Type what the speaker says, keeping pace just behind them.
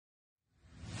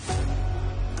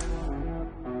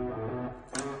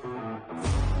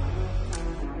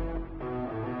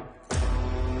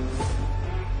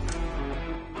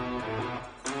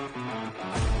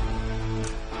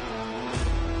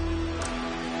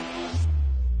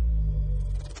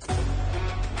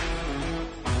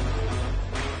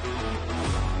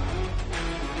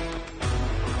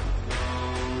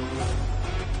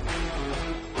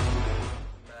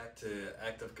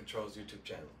Control's YouTube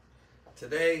channel.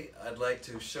 Today I'd like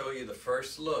to show you the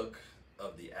first look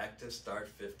of the ActiveStart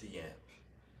 50 amp.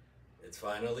 It's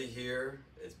finally here.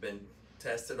 It's been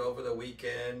tested over the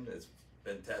weekend. It's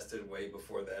been tested way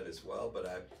before that as well, but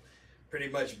I pretty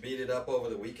much beat it up over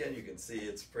the weekend. You can see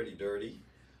it's pretty dirty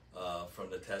from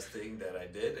the testing that I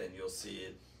did, and you'll see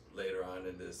it later on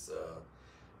in this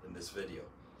video.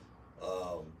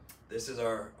 This is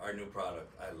our new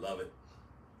product. I love it.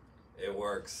 It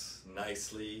works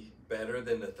nicely, better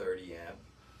than the 30 amp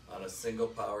on a single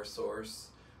power source,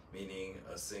 meaning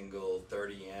a single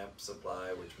 30 amp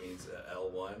supply, which means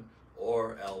L1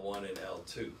 or L1 and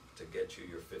L2 to get you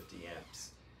your 50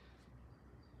 amps.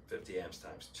 50 amps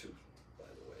times 2, by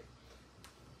the way.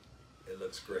 It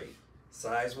looks great.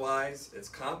 Size-wise, it's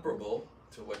comparable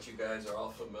to what you guys are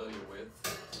all familiar with,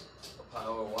 a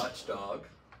Power Watchdog.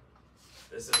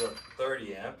 This is a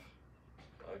 30 amp.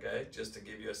 Okay, just to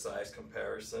give you a size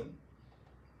comparison.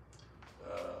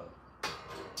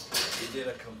 We did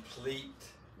a complete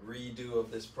redo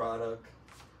of this product.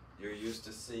 You're used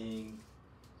to seeing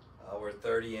our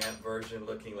 30 amp version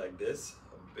looking like this.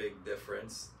 A big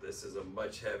difference. This is a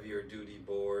much heavier duty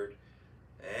board,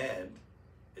 and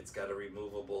it's got a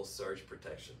removable surge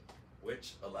protection,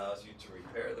 which allows you to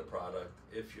repair the product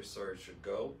if your surge should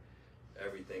go.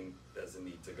 Everything doesn't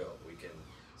need to go. We can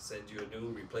send you a new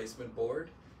replacement board.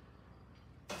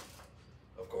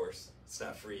 Of course, it's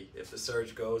not free. If the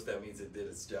surge goes, that means it did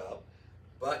its job,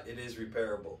 but it is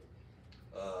repairable.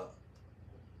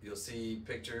 You'll see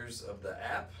pictures of the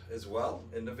app as well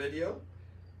in the video.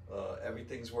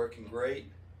 Everything's working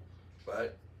great,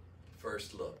 but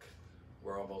first look,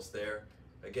 we're almost there.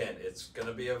 Again, it's going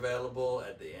to be available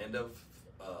at the end of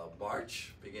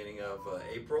March, beginning of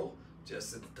April,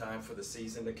 just in time for the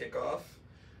season to kick off.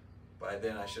 By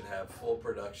then I should have full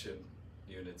production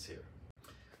units here.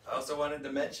 I also wanted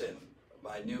to mention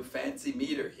my new fancy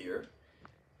meter here,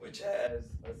 which has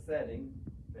a setting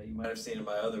that you might have seen in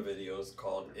my other videos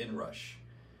called inrush,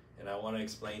 and I want to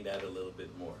explain that a little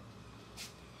bit more.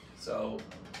 So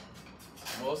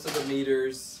most of the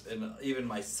meters, and even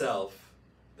myself,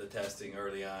 the testing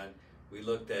early on, we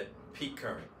looked at peak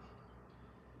current.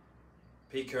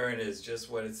 Peak current is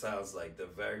just what it sounds like, the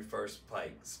very first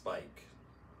spike,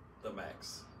 the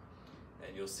max.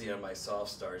 And you'll see on my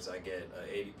soft starts I get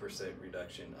an 80%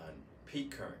 reduction on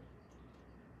peak current.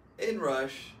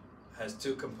 Inrush has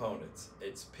two components.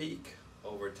 It's peak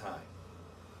over time.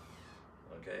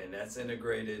 Okay, and that's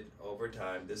integrated over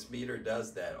time. This meter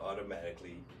does that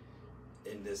automatically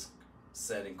in this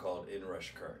setting called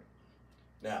inrush current.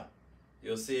 Now,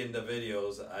 you'll see in the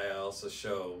videos I also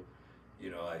show,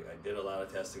 I did a lot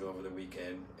of testing over the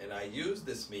weekend, and I used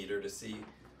this meter to see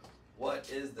what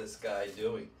is this guy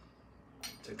doing,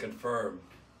 to confirm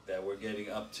that we're getting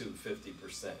up to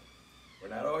 50%. We're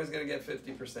not always going to get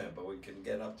 50%, but we can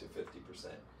get up to 50%.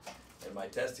 In my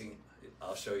testing,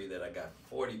 I'll show you that I got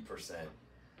 40%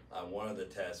 on one of the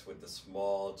tests with the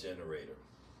small generator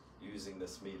using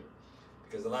this meter.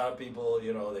 Because a lot of people,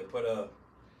 they put a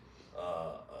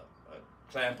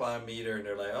clamp-on meter and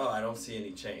they're like, oh, I don't see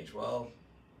any change. Well,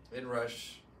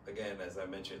 inrush, again, as I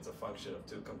mentioned, it's a function of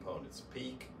two components,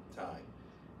 peak, time.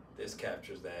 This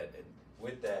captures that, and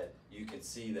with that, you can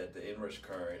see that the inrush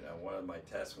current on one of my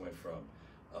tests went from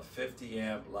a 50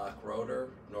 amp lock rotor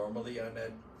normally on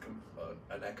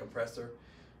that compressor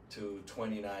to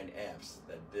 29 amps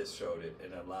that this showed it,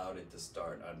 and allowed it to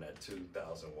start on that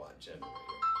 2,000 watt generator.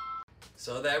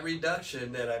 So that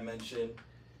reduction that I mentioned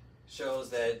shows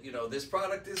that this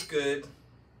product is good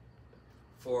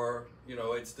for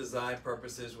its design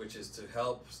purposes, which is to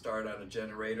help start on a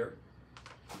generator.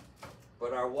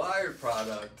 But our wired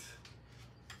product,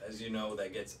 as you know,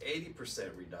 that gets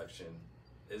 80% reduction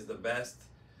is the best,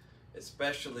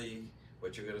 especially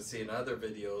what you're going to see in other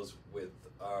videos with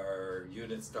our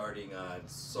units starting on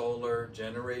solar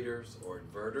generators or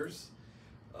inverters.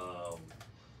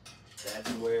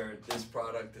 That's where this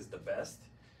product is the best.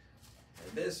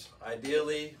 And this,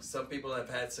 ideally, some people have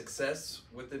had success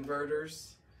with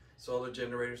inverters, solar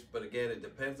generators, but again, it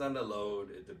depends on the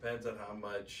load. It depends on how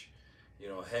much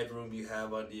headroom you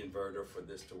have on the inverter for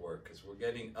this to work, because we're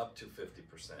getting up to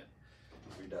 50%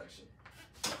 reduction.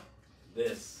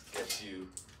 This gets you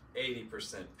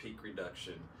 80% peak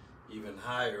reduction, even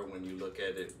higher when you look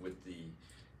at it with the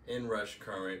inrush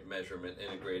current measurement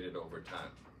integrated over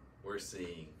time. We're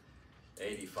seeing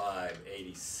 85,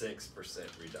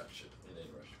 86% reduction in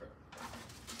inrush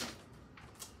current.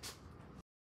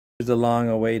 Here's a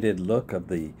long-awaited look of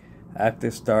the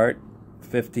ActiveStart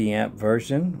 50 amp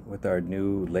version with our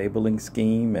new labeling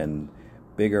scheme and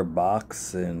bigger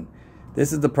box, and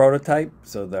this is the prototype,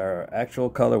 so our actual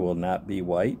color will not be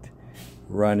white.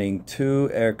 running 2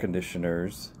 air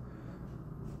conditioners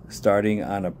starting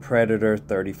on a Predator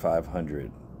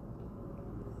 3500.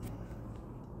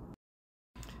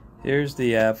 Here's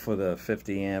the app for the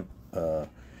 50 amp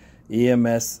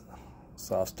EMS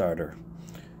soft starter.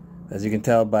 As you can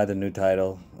tell by the new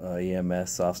title,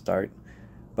 EMS soft start.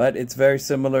 But it's very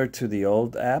similar to the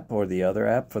old app or the other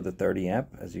app for the 30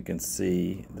 amp. As you can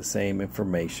see, the same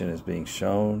information is being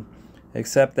shown,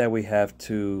 except that we have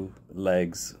 2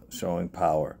 legs showing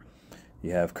power.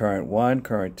 You have current 1,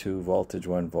 current 2, voltage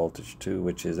 1, voltage 2,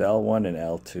 which is L1 and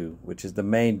L2, which is the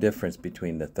main difference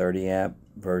between the 30 amp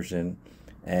version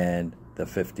and the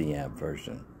 50 amp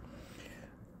version.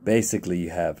 Basically,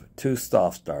 you have 2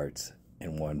 soft starts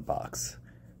in one box.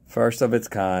 First of its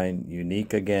kind,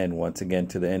 unique again, once again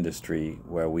to the industry,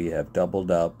 where we have doubled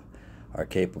up our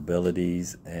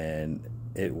capabilities, and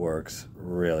it works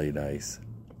really nice,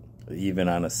 even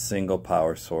on a single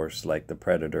power source like the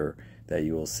Predator that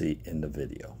you will see in the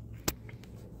video.